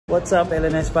What's up,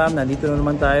 LNS fam? Nandito na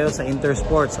naman tayo sa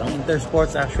Intersports. Ang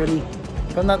Intersports actually,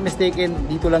 if I'm not mistaken,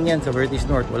 dito lang yan sa VERTIS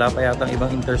North. Wala pa yatang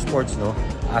ibang Intersports, no?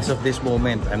 As of this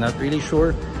moment, I'm not really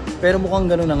sure. Pero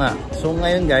mukhang ganun na nga. So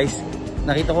ngayon guys,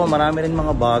 nakita ko marami rin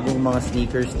mga bagong mga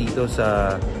sneakers dito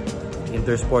sa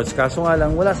Intersports. Kaso nga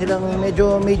lang, wala silang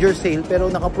medyo major sale pero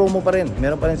naka-promo pa rin.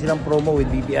 Meron pa rin silang promo with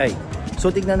BPI.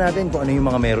 So tignan natin kung ano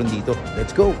yung mga meron dito.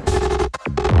 Let's go!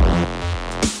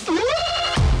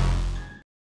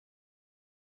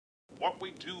 What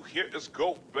we do here is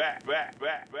go back.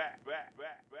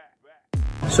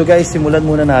 So guys, simulan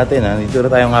muna natin. Dito na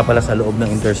tayo nga pala sa loob ng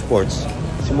Intersports.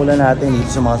 Simulan natin dito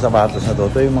sa mga sapatos na to.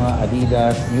 Ito yung mga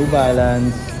Adidas, New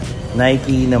Balance,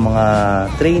 Nike na mga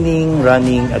training,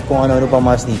 running, at kung ano-ano pa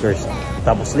mga sneakers.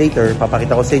 Tapos later,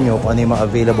 papakita ko sa inyo kung ano yung mga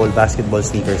available basketball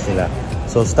sneakers nila.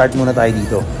 So start muna tayo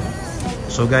dito.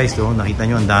 So guys, nakita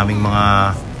nyo ang daming mga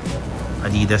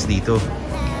Adidas dito.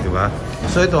 Diba?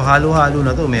 So ito, halo-halo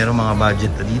na to. Merong mga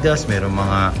budget Adidas, merong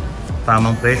mga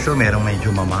tamang presyo, merong medyo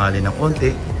mamahalin ng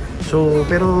konti. So,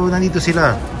 pero nandito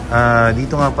sila.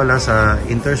 Dito nga pala sa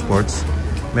Intersports,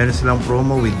 meron silang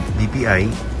promo with BPI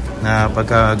na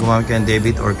pagka gumamit kayo ng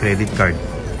debit or credit card,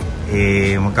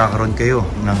 magkakaroon kayo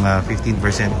ng 15%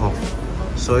 off.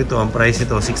 So ito, ang price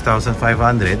nito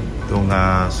 6,500 itong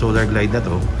Solar Glide na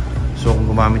to. So kung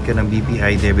gumamit ka ng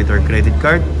BPI debit or credit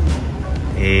card,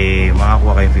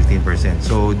 makakuha kayo 15%.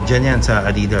 So dyan yan sa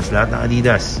Adidas, lahat ng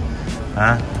Adidas.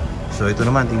 So ito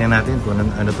naman, tingnan natin kung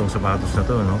ano tong sapatos na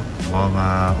to, no? Mukhang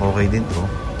okay din to.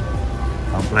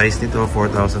 Ang price nito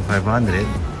 4,500.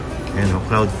 Ayan,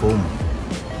 Cloud Foam.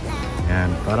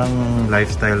 Yan, parang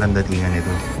lifestyle ang datingan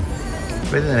nito.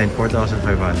 Pwede na rin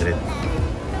 4,500.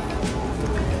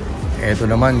 Ito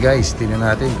naman guys, tingnan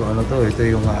natin kung ano to. Ito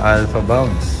yung Alpha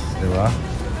Bounce, di ba?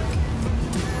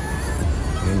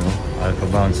 Alpha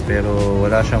Bounce, pero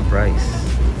wala siyang price.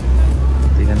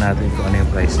 Tingnan natin kung ano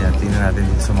yung price niya. Tingnan natin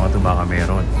dito sa mga ito, baka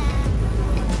meron.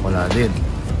 Wala din.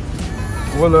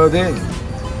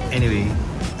 Anyway,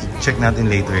 check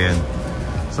natin later yan.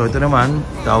 So ito naman,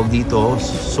 tawag dito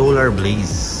Solar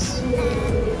Blaze.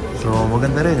 So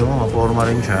maganda rin, maporma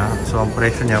rin siya. So ang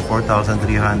presyo niya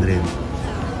 4,300.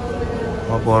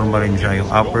 Maporma rin siya.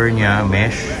 Yung upper niya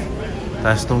mesh.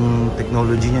 Tapos itong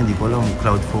technology niya, hindi ko alam,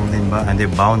 cloud foam din ba? And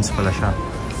then bounce pala siya.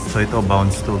 So ito,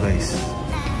 bounce to guys.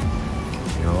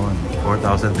 Yun,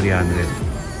 4,300.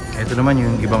 Ito naman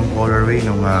yung ibang colorway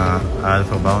ng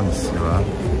Alpha Bounce, di ba?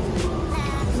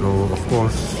 So of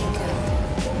course,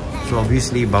 so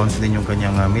obviously bounce din yung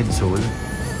kanyang midsole.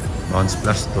 Bounce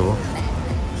plus to.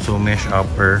 So mesh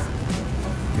upper.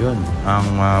 Yun,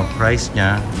 ang price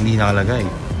niya hindi nakalagay.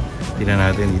 Tingnan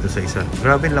natin dito sa isa.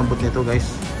 Grabe lambot nito guys.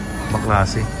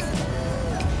 Maklase.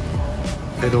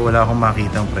 Pero wala akong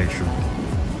makita ang presyo.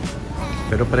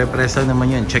 Pero pre-presa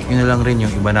naman yan. Check nyo na lang rin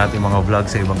yung iba natin mga vlog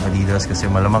sa ibang Adidas kasi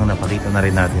malamang napakita na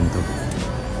rin natin to,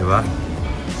 diba?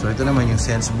 So ito naman yung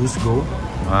Sense Boost Go.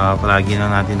 Palagi na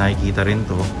natin nakikita rin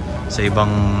to sa ibang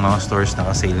mga stores,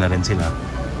 naka-sale na rin sila.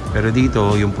 Pero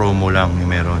dito yung promo lang yung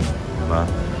meron, diba?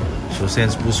 So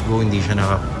Sense Boost Go hindi siya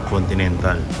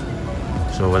naka-continental.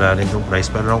 So wala rin itong price.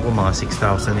 Pero kung mga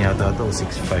 6,000 yata ito o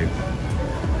 6,500.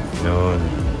 Yun.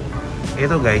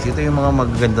 Ito guys, ito yung mga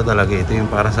magaganda talaga. Ito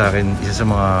yung para sa akin isa sa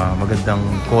mga magandang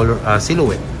color,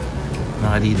 silhouette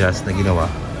ng Adidas na ginawa.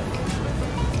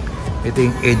 Ito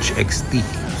yung Edge XT.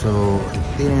 So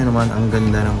tingnan nyo naman ang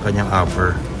ganda ng kanyang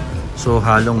upper. So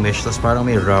halong mesh, tapos parang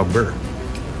may rubber.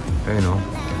 Ayun o.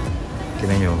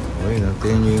 Tingnan nyo.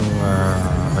 Tingnan nyo yung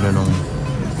ano nung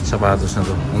sapatos na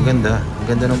to. Ang ganda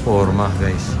ng forma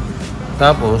guys.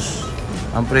 Tapos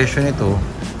ang presyo nito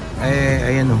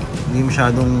ayan hindi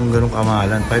masyadong ganun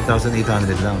kamahalan.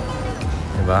 5,800 lang,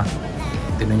 diba?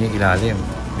 Tingnan nyo yung ilalim,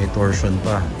 may torsion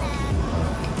pa.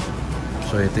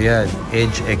 So ito yan,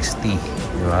 Edge XT,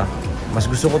 diba? Mas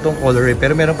gusto ko tong colorway,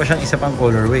 pero meron pa siyang isa pang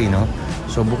colorway, no?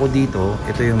 So bukod dito,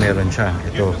 ito yung meron siya.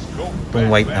 Ito, itong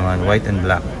white naman, white and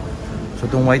black. So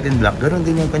itong white and black, ganoon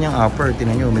din yung kanyang upper.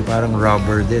 Tingnan nyo, may parang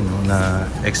rubber din, no, na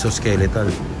exoskeletal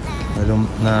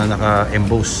na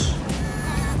naka-emboss.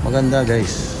 Maganda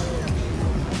guys.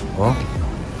 Oh,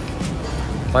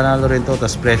 panalo rin to.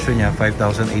 Tapos presyo niya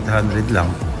 5,800 lang.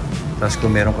 Tapos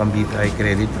kung meron kang BPI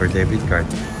credit or debit card,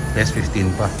 less 15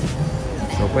 pa.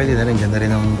 So pwede na rin. Ganda rin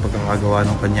ang pagkakagawa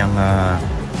ng kanyang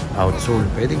outsole.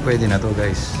 Pwede na to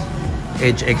guys.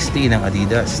 Edge XT ng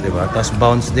Adidas, diba? Tapos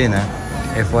bounce din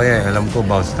FYI, alam ko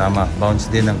bounce, tama. Bounce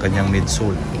din ng kanyang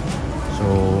midsole. So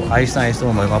ayos na ayos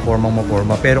to,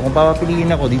 maporma. Pero kung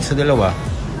papapiliin ako dito sa dalawa,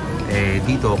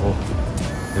 dito ako,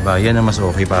 diba? Yan ang mas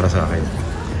okay para sa akin.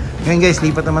 Ngayon guys,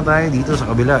 lipat naman tayo dito sa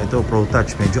kabila. Ito, Pro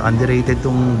Touch. Medyo underrated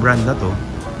tong brand na to.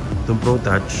 itong Pro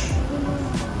Touch.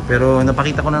 Pero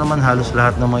napakita ko na naman halos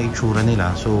lahat ng mga itsura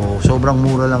nila. So sobrang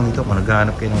mura lang nito kung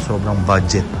naghahanap kayo ng sobrang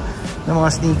budget ng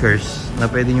mga sneakers na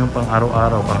pwede nyo pang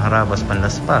araw-araw, pang harabas,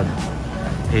 panlaspag.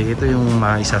 Ito yung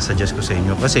maisasuggest ko sa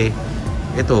inyo. Kasi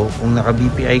ito, kung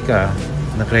naka-BPI ka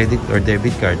na credit or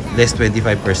debit card, less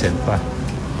 25% pa.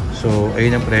 So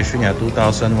ayun ang presyo niya,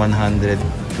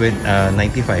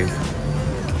 2,195.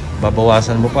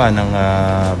 Babawasan mo pa ng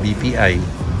BPI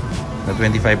na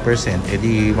 25%,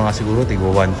 edi mga siguro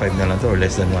tigwa 1.5 na lang to or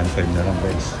less than 1.5 na lang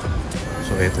guys.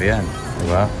 So ito yan,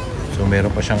 diba? So meron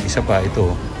pa siyang isa pa,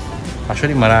 ito.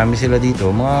 Actually marami sila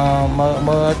dito,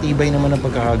 matibay naman ang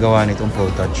pagkakagawa nitong Pro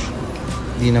Touch.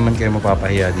 Hindi naman kayo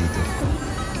mapapahiya dito.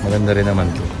 Maganda rin naman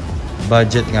to.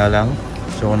 Budget nga lang.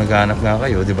 So kung naghahanap nga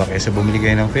kayo, diba, kaysa bumili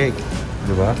kayo ng fake,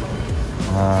 diba?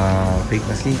 Fake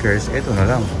na sneakers, ito na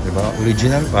lang, diba?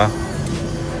 Original pa,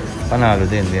 panalo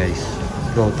din guys.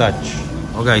 Pro Touch.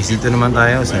 O guys, dito naman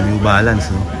tayo sa New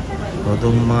Balance, no? So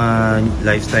itong mga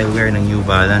lifestyle wear ng New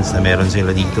Balance na meron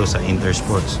sila dito sa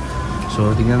Intersports.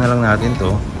 So tingnan na lang natin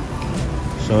to.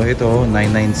 So ito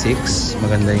 996,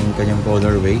 maganda yung kanyang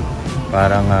colorway,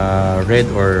 parang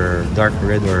red or dark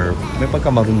red or may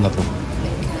pagka-maroon na to.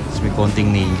 Tapos may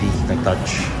konting navy na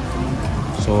touch.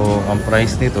 So ang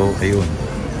price nito ayun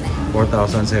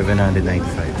 4,795.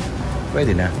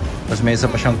 Pwede na. Tapos may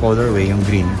isa pa siyang colorway, yung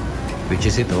green, which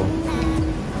is ito.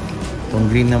 Itong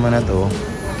green naman na to,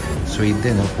 suede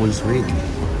din, no? Full suede.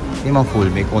 Hindi man full,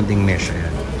 may konting mesh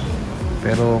yan.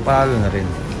 Pero paalo na rin,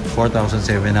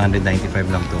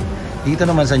 4,795 lang to. Dito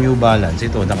naman sa New Balance,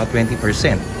 ito naka 20%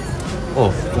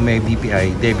 off kung may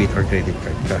BPI, debit or credit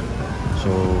card ka. So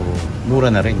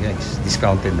mura na rin guys,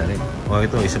 discounted na rin. O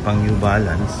ito, isa pang New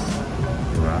Balance,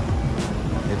 diba?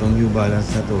 Itong New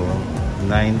Balance na to,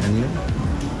 9 ano yun?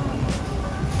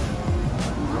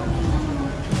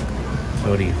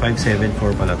 Sorry,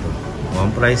 574 pala to. O,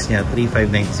 ang price niya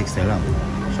 3,596 na lang.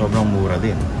 Sobrang mura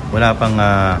din. Wala pang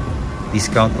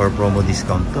discount or promo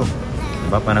discount to.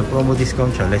 Diba? Pa nag-promo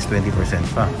discount siya, less 20%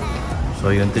 pa.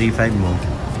 So yung 3,500 mo,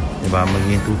 diba,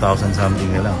 magiging 2,000 something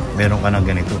na lang. Meron ka ng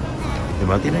ganito.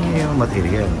 Diba? Tingnan nyo yung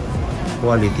material.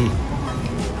 Quality.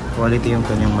 Quality yung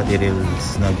kanyang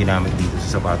materials na ginamit dito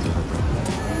sa sapatos na to.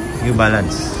 New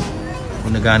Balance.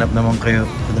 Kung naghanap naman kayo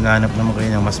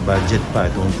ng mas budget pa,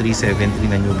 itong 373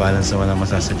 na New Balance naman ang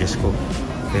masasuggest ko.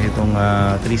 Kasi itong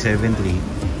 373,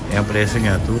 ang presyo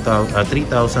niya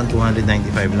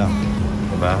 3,295 lang.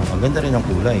 Diba? Ang ganda rin ang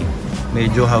kulay.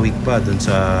 Medyo hawig pa dun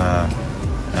sa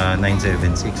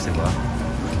 976, diba?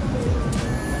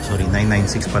 Sorry,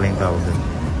 996 pala yung tawag dun.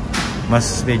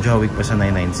 Mas medyo hawig pa sa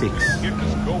 996.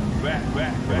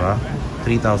 Diba?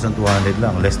 3,200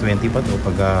 lang. Less 20 pa to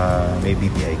pag may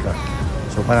BPI ka.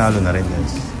 So panalo na rin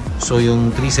guys. So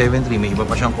yung 373 may iba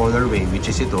pa siyang colorway,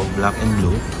 which is ito, black and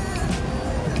blue.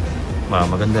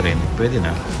 Maganda rin. Pwede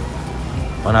na.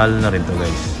 Panalo na rin to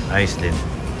guys. Ayos din.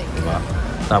 Diba?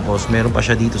 Tapos meron pa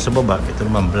siya dito sa baba. Ito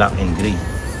naman black and gray.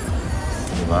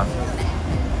 Diba?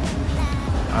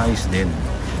 Ayos din.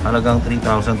 Halagang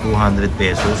 3,200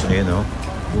 pesos. Ayun o.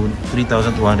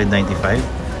 3,295.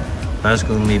 Tapos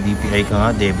kung may BPI ka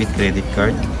nga, debit, credit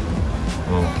card.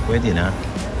 Oh, pwede na.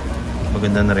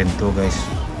 Maganda na rin to guys.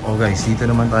 Oh guys, dito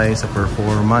naman tayo sa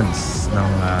performance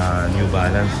ng New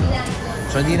Balance. No?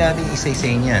 So hindi natin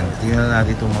isa-isayin yan. Tingnan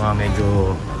natin itong mga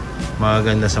medyo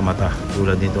magaganda sa mata.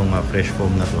 Tulad nitong fresh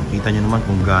foam na to. Kita nyo naman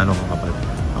kung gaano kakapal.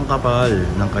 Ang kapal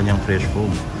ng kanyang fresh foam.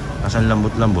 As ang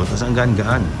lambot-lambot, as ang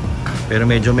gaan-gaan. Pero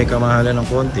medyo may kamahalan ng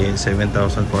konti,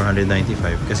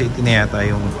 7,495. Kasi itinayata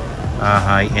yung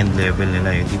high-end level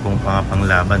nila. Yung tipong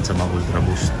panglaban sa mga Ultra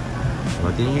Boost. So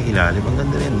tingnan nyo ilalim. Ang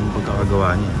ganda rin yung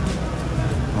pagkakagawa niya.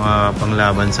 Mga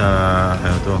panglaban sa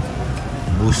ano to,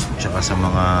 Boost, tsaka sa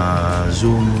mga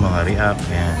Zoom, mga React,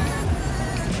 ayan.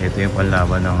 Ito yung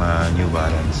panlaban ng New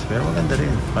Balance. Pero maganda rin.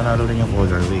 Panalo rin yung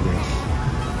colorway guys.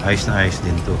 Ayos na ayos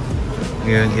din to.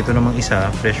 Ngayon, ito namang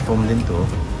isa, fresh foam din to.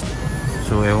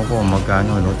 So, ewan ko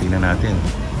magkano, no? Tingnan natin.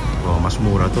 O, mas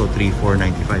mura to,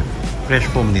 3,495. Fresh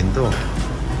foam din to.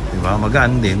 Diba?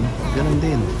 Magaan din. Ganun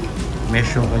din.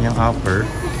 Mesh yung kanyang upper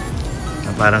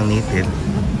na parang knitted.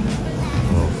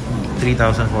 O,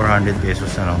 3,400 pesos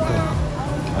na lang to.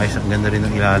 Ayos, ang ganda rin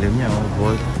ng ilalim niya. Oh,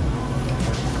 gold.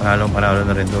 Panalo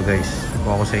na rin to guys.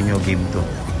 Kung ako sa inyo, game to.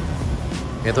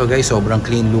 Ito guys, sobrang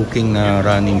clean looking na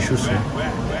running shoes.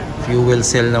 Fuel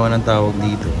cell naman ang tawag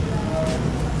dito.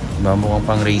 Diba, mukhang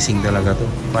pang racing talaga to.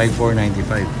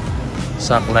 5,495.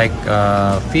 Sock like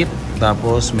fit.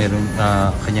 Tapos meron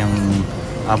kanyang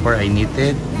upper ay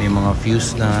knitted. May mga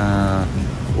fuse na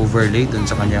overlay dun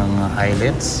sa kanyang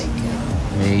eyelets.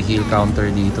 May heel counter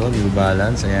dito, New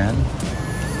Balance. Ayan.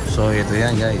 So ito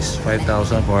yan guys,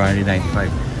 5,495.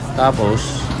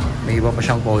 Tapos may iba pa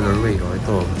siyang colorway. O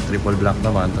ito, triple black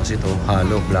naman. Tapos ito,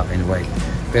 hollow, black and white.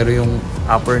 Pero yung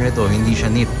upper nito, hindi siya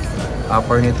knit.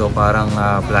 Upper nito parang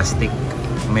plastic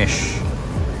mesh.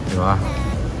 Diba?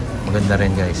 Maganda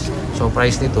rin guys. So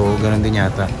price nito, ganun din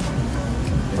yata.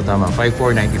 O tama,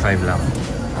 5,495 lang.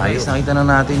 Ayos, nakita na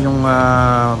natin yung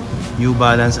New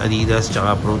Balance, Adidas,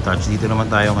 tsaka Pro Touch. Dito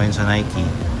naman tayo ngayon sa Nike.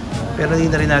 Pero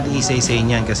hindi na rin natin isa-isa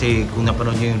yan kasi kung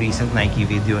napanood nyo yung recent Nike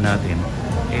video natin,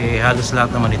 halos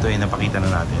lahat naman ito napakita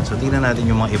na natin. So tingnan natin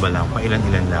yung mga iba lang,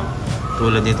 pailan-ilan lang.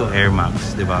 Tulad nito Air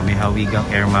Max, diba? May hawigang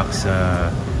Air Max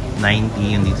 90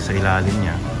 yun dito sa ilalim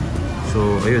niya.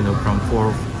 So ayun, from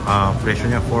presyo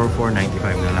niya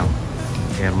 4,495 na lang.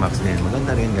 Air Max din,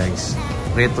 maganda rin guys.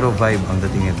 Retro vibe ang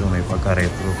dating ito, may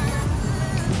pagka-retro.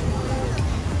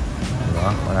 Diba?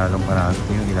 Panalong-panalo.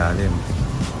 Ito yung ilalim.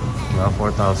 Diba?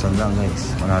 4,000 lang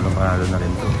guys. Panalong-panalo na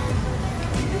rin to.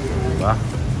 Diba?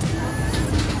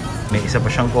 May isa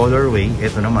pa siyang colorway.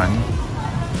 Ito naman,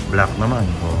 black naman.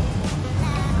 O,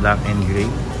 black and gray.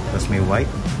 Tapos may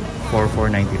white.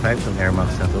 4,495 itong Air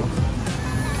Max na to.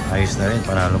 Ayos na rin.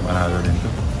 Panalong-panalo din to.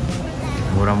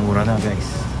 Mura-mura na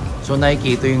guys. So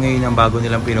Nike, ito yung ngayon ang bago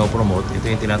nilang pinopromote.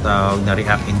 Ito yung tinatawag na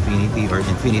React Infinity or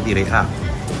Infinity React.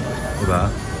 Diba?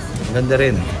 Ang ganda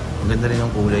rin. Ang ganda rin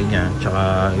ang kulay niya.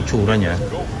 Tsaka itsura niya.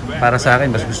 Para sa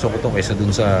akin, mas gusto ko ito kaysa dun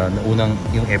sa unang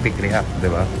yung Epic React.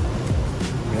 Diba?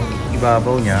 Yung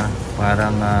ibabaw niya,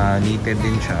 parang knitted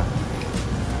din siya.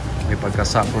 May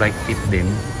pagka-sock-like fit din.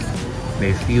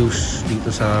 May fuse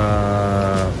dito sa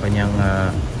kanyang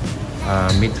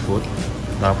midfoot.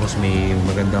 Tapos may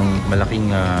magandang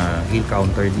malaking heel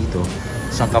counter dito.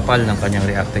 Isang kapal ng kanyang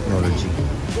React technology.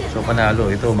 So panalo,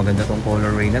 ito maganda tong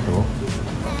colorway na to.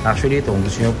 Actually ito, kung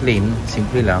gusto nyo plain,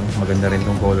 simple lang, maganda rin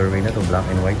tong colorway na to, black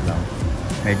and white lang.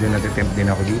 Medyo natitempt din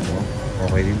ako dito.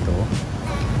 Okay din to.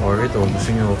 Or ito, gusto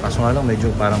nyo, kaso nga lang medyo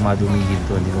parang madumigil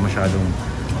to. Hindi ko masyadong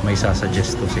may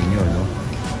sasuggest to sa inyo, no?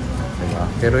 Diba?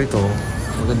 Pero ito,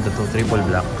 maganda to, triple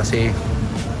black. Kasi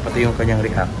pati yung kanyang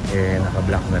React,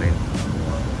 naka-black na rin.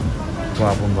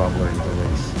 Gwapong-gwapo rin to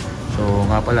guys. So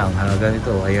nga pa lang, halaga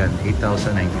nito, ayan,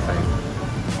 8,095.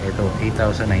 Ito,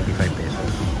 8,095 pesos.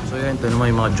 So yan, ito naman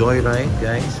yung mga Joyride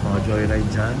guys. Mga Joyride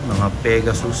dyan. Mga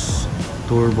Pegasus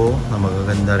Turbo na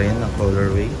magaganda rin ang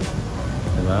colorway.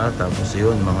 Diba? Tapos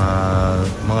yun,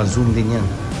 mga zoom din yan.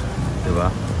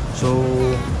 Diba? So,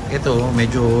 ito,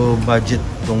 medyo budget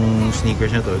tong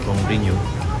sneakers na to, itong Renew.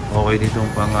 Okay dito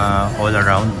pang all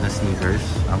around na sneakers.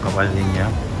 Ang kapal din niya.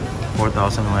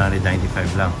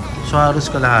 4,195 lang. So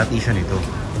halos kalahati siya nito.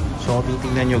 So kung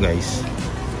titignan nyo guys,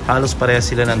 halos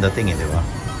parehas sila ng dating di ba?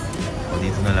 O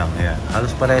dito na lang, ayan.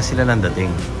 Halos parehas sila ng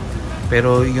dating.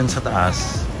 Pero yun sa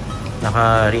taas,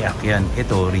 naka-react yan.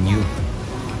 Ito, Renew.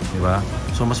 Di ba?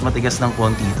 So mas matigas ng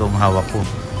konti itong hawak ko.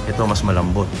 Ito mas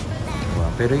malambot. Diba?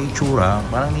 Pero yung itsura,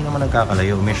 parang hindi naman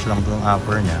nagkakalayo. Mesh lang itong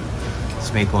upper niya.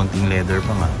 Tapos may konting leather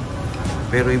pa nga.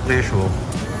 Pero yung presyo,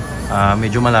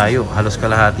 medyo malayo, halos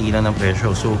kalahati lang ng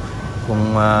presyo. So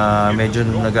kung medyo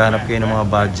naghahanap kayo ng mga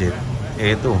budget,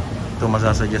 ito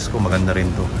masasuggest ko, maganda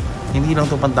rin to. Hindi lang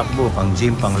to pantakbo, pang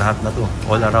gym, pang lahat na to.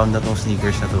 All around na tong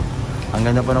sneakers na to. Ang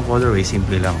ganda pa ng colorway,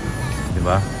 simple lang,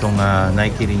 diba? Itong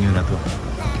Nike Renew na to.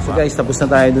 So guys, tapos na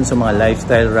tayo dun sa mga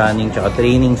lifestyle running tsaka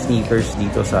training sneakers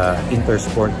dito sa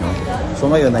Intersport, no? So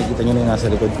ngayon, nakikita nyo na yung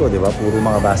nasa likod ko, diba? Puro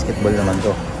mga basketball naman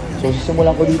to. So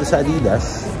sisimulan ko dito sa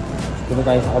Adidas. Punta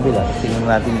tayo sa kabila. Tingnan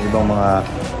natin yung ibang mga,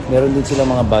 meron din sila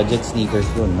mga budget sneakers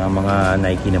dun na mga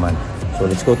Nike naman. So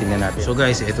let's go, tingnan natin. So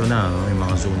guys, ito na, no? Yung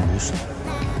mga Zoom Boost.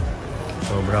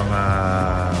 Sobrang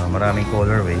maraming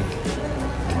colorway,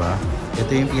 diba? Ito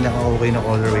yung pinaka-okay na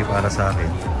colorway para sa akin.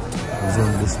 Yung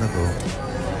Zoom Boost na to,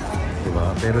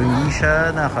 diba? Pero hindi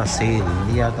siya naka-sale.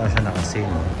 Hindi yata siya naka-sale,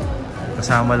 no?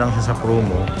 Kasama lang siya sa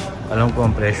promo. Alam ko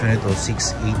ang presyo nito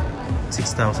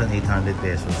 6,800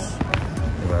 pesos.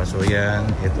 Diba? So yan,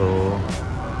 ito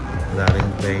wala rin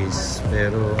price,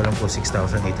 pero alam ko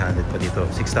 6,800 pa dito.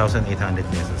 6,800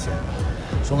 pesos yan.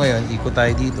 So ngayon, ikot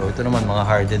tayo dito. Ito naman, mga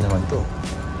harden naman to.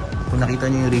 Kung nakita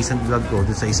nyo yung recent vlog ko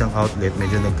dito sa isang outlet,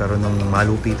 medyo nagkaroon ng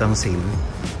malupitang sale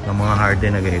ng mga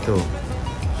harden na ganito.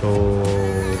 So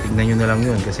tignan nyo na lang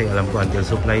yun kasi alam ko until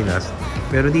supply last.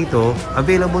 Pero dito,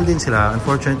 available din sila.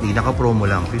 Unfortunately, naka-promo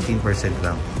lang, 15%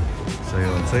 lang. So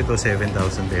yun, so ito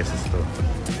 7,000 pesos to.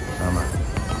 Tama,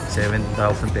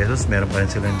 7,000 pesos. Meron pa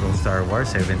rin sila itong Star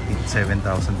Wars, 7,000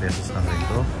 pesos lang rin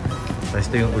to. Tapos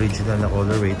ito yung original na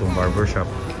colorway, itong barbershop,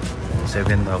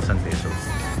 7,000 pesos.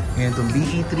 Ngayon itong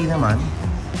BE3 naman,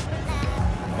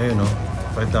 ayun o,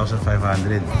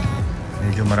 5,500.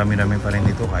 Medyo marami-rami pa rin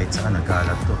dito kahit saan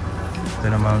nagkalat to.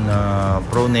 Ito naman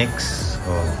Pro Nex.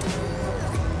 Oh.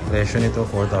 Presyo nito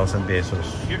 4,000 pesos.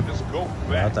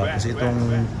 Tapos itong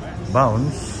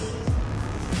Bounce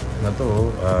na to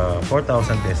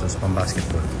 4,000 pesos pang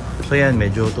basketball. So yan,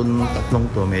 medyo itong tatlong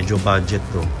to, medyo budget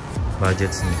to. Budget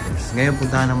sneakers. Ngayon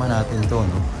puntahan naman natin to,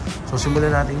 no? So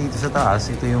simulan natin dito sa taas.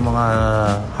 Ito yung mga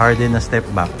hardened na step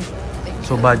back.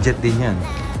 So budget din yan.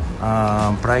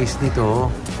 Price nito,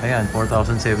 ayan,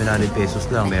 4,700 pesos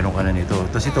lang. Meron ka na nito.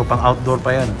 Tapos ito, pang outdoor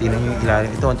pa yan. Tingnan nyo yung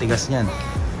ilalim. Ito, ang tigas niyan.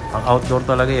 Pang outdoor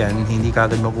talaga yan. Hindi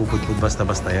kagad mapupudpud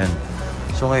basta-basta yan.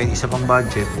 So ngayon, isa pang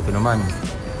budget. Ito naman.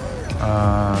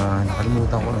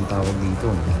 Nakalimutan ko ng tawag dito.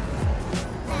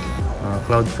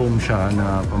 Cloud foam siya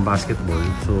na pang basketball.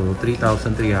 So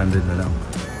 3,300 na lang.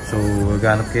 So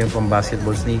ganap kayo pang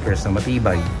basketball sneakers na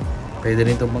matibay. Pwede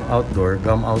rin itong pang outdoor.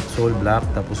 Gum outsole black.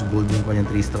 Tapos gold yung kanyang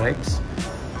 3 stripes.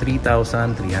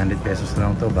 3,300 pesos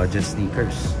lang to. Budget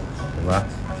sneakers. Diba?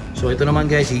 So ito naman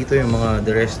guys. Ito yung mga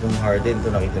the rest ng harden. Ito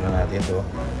nakita na natin ito.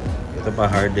 Ito pa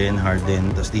harden.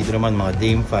 Tapos dito naman mga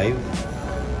Dame 5.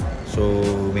 So,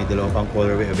 may dalawang pang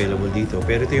colorway available dito.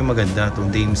 Pero ito yung maganda. Itong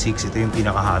Dame 6, ito yung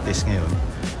pinaka-hottest ngayon.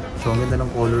 So, ang ganda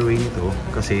ng colorway nito.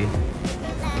 Kasi,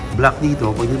 black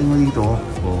dito. Pagdating mo dito,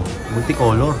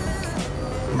 multicolor.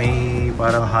 May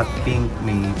parang hot pink.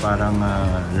 May parang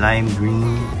lime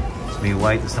green. May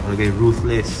white. Tapos nakalagay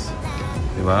ruthless.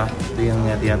 Diba? Ito yung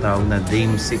tinatawag na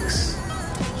Dame 6.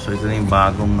 So, ito na yung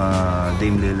bagong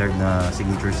Dame Lillard na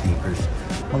signature sneakers.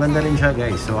 Maganda rin siya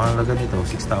guys. So, ang halaga nito,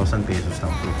 6,000 pesos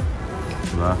lang po.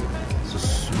 Diba? So,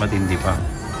 matindi pa.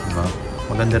 Diba?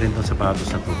 Maganda rin itong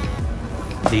sapatos na to.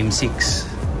 Dame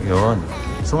 6. Yun.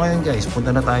 So, ngayon guys,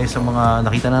 punta na tayo sa mga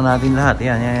nakita na natin lahat.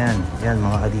 Yan. Yan,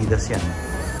 mga Adidas yan.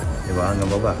 Diba? Hanggang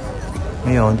baba.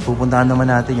 Ngayon, pupuntahan naman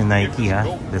natin yung Nike ha.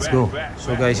 Let's go.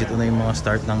 So guys, ito na yung mga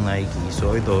start ng Nike.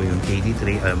 So, ito yung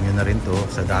KD3. Alam nyo na rin to.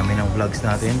 Sa dami ng vlogs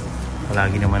natin.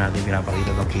 Palagi naman natin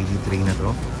pinapakita itong KD3 na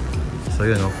to. So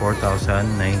yun,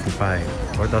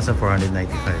 4,095.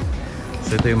 4,495.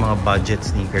 So ito yung mga budget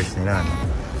sneakers nila, no?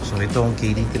 So itong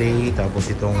KD3, tapos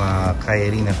itong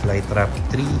Kyrie na Flytrap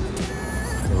 3.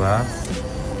 Diba?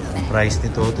 Ang price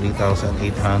nito,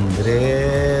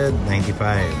 3,895.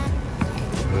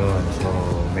 Yun. So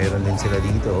meron din sila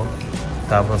dito.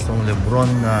 Tapos itong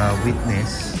Lebron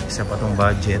Witness, isa pa itong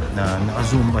budget na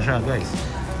naka-zoom pa siya guys.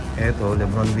 Ito,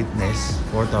 Lebron Witness,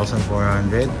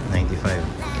 4,495.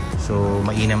 So,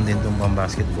 mainam din itong pang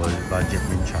basketball. Budget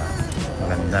din siya.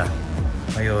 Maganda.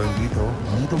 Ngayon, dito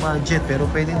budget. Pero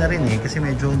pwede na rin kasi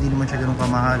medyo hindi naman siya ganun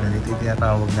kamahalan. Ito yung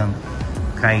tinatawag ng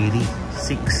Kyrie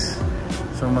 6.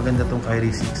 So, maganda itong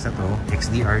Kyrie 6 na to.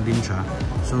 XDR din siya.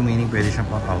 So, meaning pwede siyang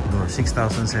pang outdoor.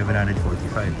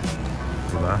 6,745.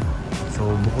 Diba?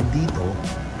 So, bukod dito,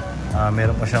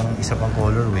 meron pa siyang isa pang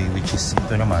colorway, which is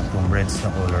ito naman, itong Reds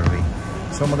na colorway.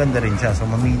 So maganda rin siya. So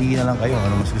mamili na lang kayo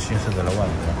ano mas gusto nyo sa dalawa.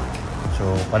 Diba?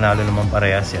 So panalo naman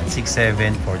parehas yan.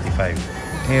 6,745.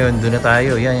 Ngayon doon na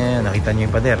tayo. Yan. Nakita nyo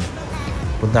yung pader.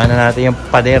 Puntahan na natin yung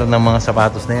pader ng mga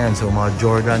sapatos na yan. So mga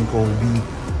Jordan, Kobe,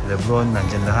 Lebron,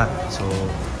 nandyan lahat. So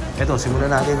eto,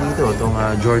 simulan natin dito. Itong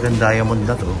Jordan Diamond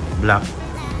na to. Black.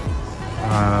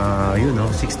 Yun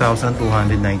 6,295.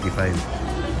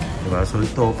 Diba? So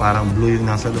ito parang blue yung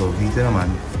nasa loob. Dito naman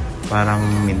parang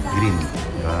mint green.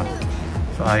 Diba?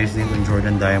 So ayos din yung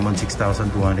Jordan Diamond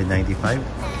 6,295.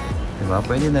 Diba?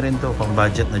 Pwede na rin to pang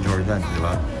budget na Jordan.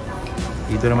 Diba?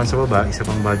 Dito naman sa baba, isa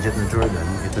pang budget na Jordan.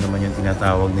 Ito naman yung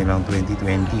tinatawag nilang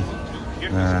 2020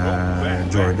 na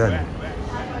Jordan.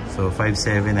 So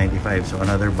 5,795. So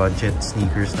another budget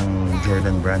sneakers ng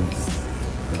Jordan brand.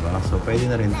 Diba? So pwede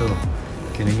na rin to.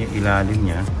 Tignan yung ilalim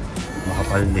niya.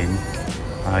 Makapal din.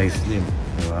 Ayos din.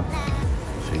 Diba?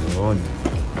 So yun.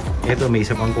 Ito may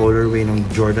isa pang colorway ng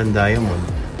Jordan Diamond.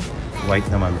 White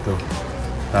naman to.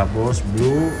 Tapos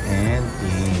blue and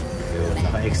pink. Yun.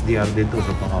 Naka-XDR din to. So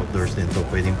pang outdoors din to.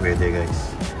 Pwedeng pwede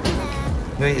guys.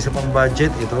 Ngayon isa pang budget.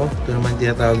 Ito naman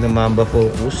tinatawag na Mamba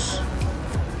Focus.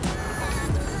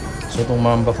 So itong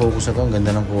Mamba Focus na to. Ang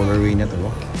ganda ng colorway na to.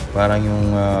 Parang yung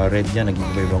red niya.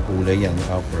 Nag-iba-ibang kulay yan.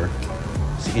 Yung upper.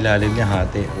 Sa ilalim niya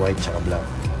hati. White tsaka black.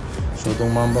 So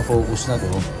itong Mamba Focus na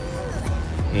to.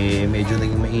 Medyo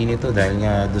naging mainit to dahil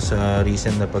nga doon sa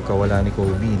recent na pagkawala ni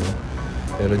Kobe, no?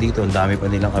 Pero dito ang dami pa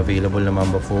nilang available na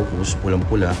Mamba Focus,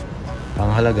 pulang-pula.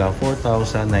 Ang halaga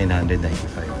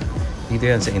 4,995. Dito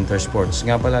yan sa Intersports.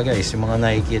 Nga pala guys, yung mga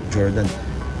Nike at Jordan,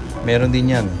 meron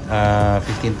din yan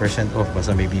 15% off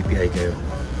basta may BPI kayo.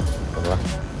 Diba?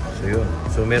 So yun.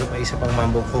 So meron pa isa pang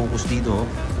Mamba Focus dito,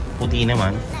 puti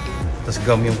naman. Tapos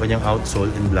gum yung kanyang outsole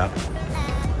in black.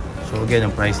 So again,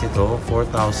 ang price nito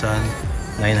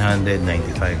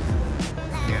 4,995.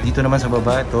 Dito naman sa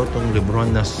baba, itong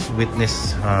Lebron na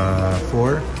Witness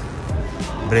 4.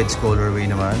 Breads colorway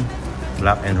naman.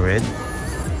 Black and red.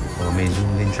 So, may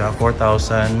zoom din siya.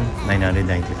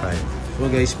 4,995. So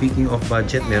guys, speaking of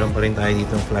budget, meron pa rin tayo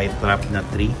dito flight trap na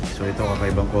 3. So ito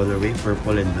kakaibang colorway,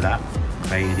 purple and black,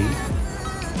 Kyrie.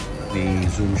 May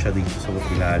zoom siya dito sa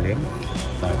ilalim.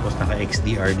 Tapos naka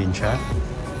XDR din siya.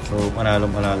 So panalo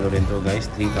rin to guys,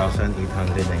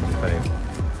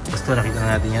 3,895. Basta nakita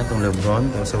na natin yan, itong Lebron.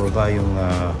 Tapos sa baba yung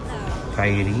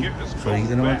Kyrie. So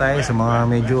dito naman tayo sa mga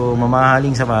medyo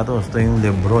mamahaling sapatos. Ito yung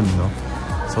Lebron, no?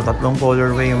 So tatlong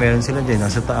colorway yung meron sila din.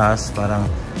 Nasa taas, parang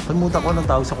pagmuta ko ng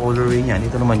tawag sa colorway niyan.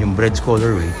 Ito naman yung Breads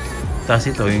colorway.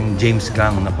 Tapos ito yung James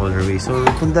Gang na colorway. So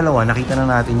itong dalawa, nakita na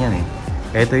natin yan eh.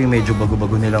 Kaya ito yung medyo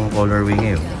bago-bago nilang colorway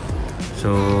ngayon.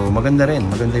 So maganda rin.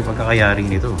 Maganda yung pagkakayari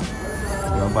nito.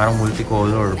 Diba? Parang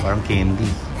multicolor, parang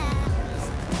candy.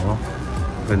 Oh,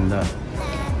 maganda.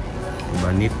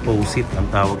 Diba? Knit posit ang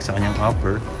tawag sa kanyang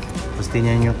upper. Tapos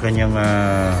tingnan yung kanyang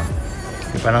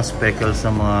parang speckles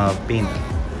ng mga paint.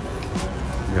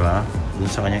 Diba?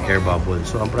 Dun sa kanyang air bubble.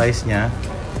 So, ang price niya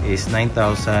is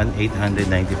 9,895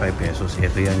 pesos.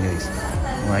 Ito yan guys.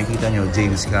 Makikita nyo,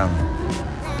 James Gang.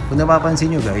 Kung napapansin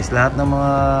nyo guys, lahat ng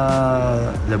mga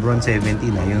Lebron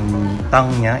 17 na, yung tang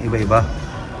niya, iba-iba.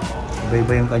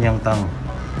 Iba-iba yung kanyang tang.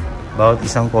 Bawat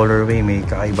isang colorway may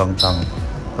kakaibang tang.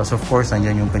 Tapos of course,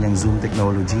 nandyan yung kanyang zoom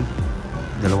technology.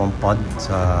 2 pod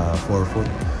sa 4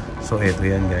 foot. So, ito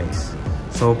yan guys.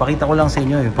 So, pakita ko lang sa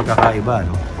inyo yung pagkakaiba,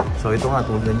 no? So, ito nga,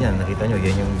 tulad yan. Nakita nyo,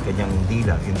 yan yung kanyang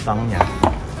dila, yung tang niya.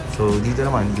 So, dito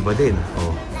naman, iba din.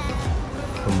 Oh.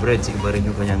 Itong breads, iba rin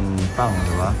yung kanyang tang,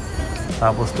 diba?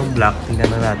 Tapos, itong black, tingnan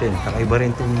na natin. Kakaiba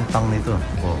rin itong tang nito.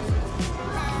 Oh.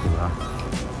 Diba?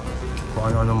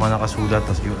 Kung ano-ano man nakasulat,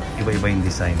 tapos iba-iba yung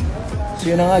design. So,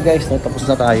 yun na nga guys, no? Tapos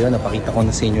na tayo. Napakita ko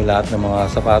na sa inyo lahat ng mga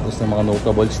sapatos, ng mga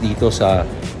notables dito sa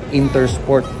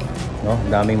Intersport. No?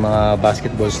 Daming mga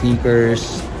basketball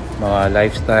sneakers, mga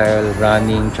lifestyle,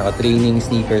 running, tsaka training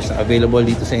sneakers available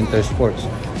dito sa Intersports.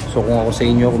 So kung ako sa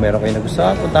inyo, kung meron kayo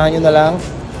nagustuhan, puntahan nyo na lang.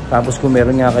 Tapos kung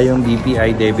meron nga kayong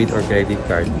BPI debit or credit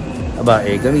card, aba,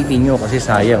 gamitin nyo kasi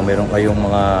sayang, meron kayong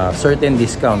mga certain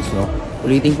discounts, no?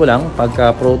 Ulitin ko lang,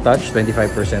 pagka Pro Touch,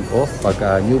 25% off.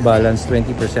 Pagka New Balance,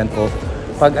 20% off.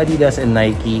 Pag Adidas and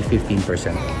Nike,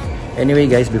 15% off. Anyway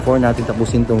guys, before natin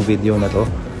tapusin tong video na to,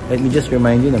 let me just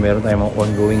remind you na meron tayong mga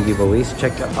ongoing giveaways.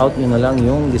 Check out nyo na lang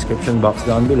yung description box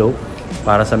down below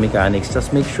para sa mechanics.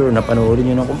 Just make sure na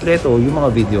panoorin nyo ng kompleto yung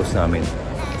mga videos namin.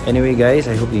 Anyway guys,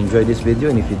 I hope you enjoyed this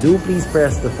video. And if you do, please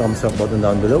press the thumbs up button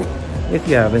down below. If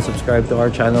you haven't subscribed to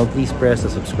our channel, please press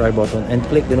the subscribe button and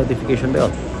click the notification bell.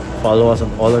 Follow us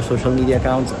on all our social media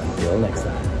accounts. Until next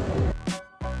time.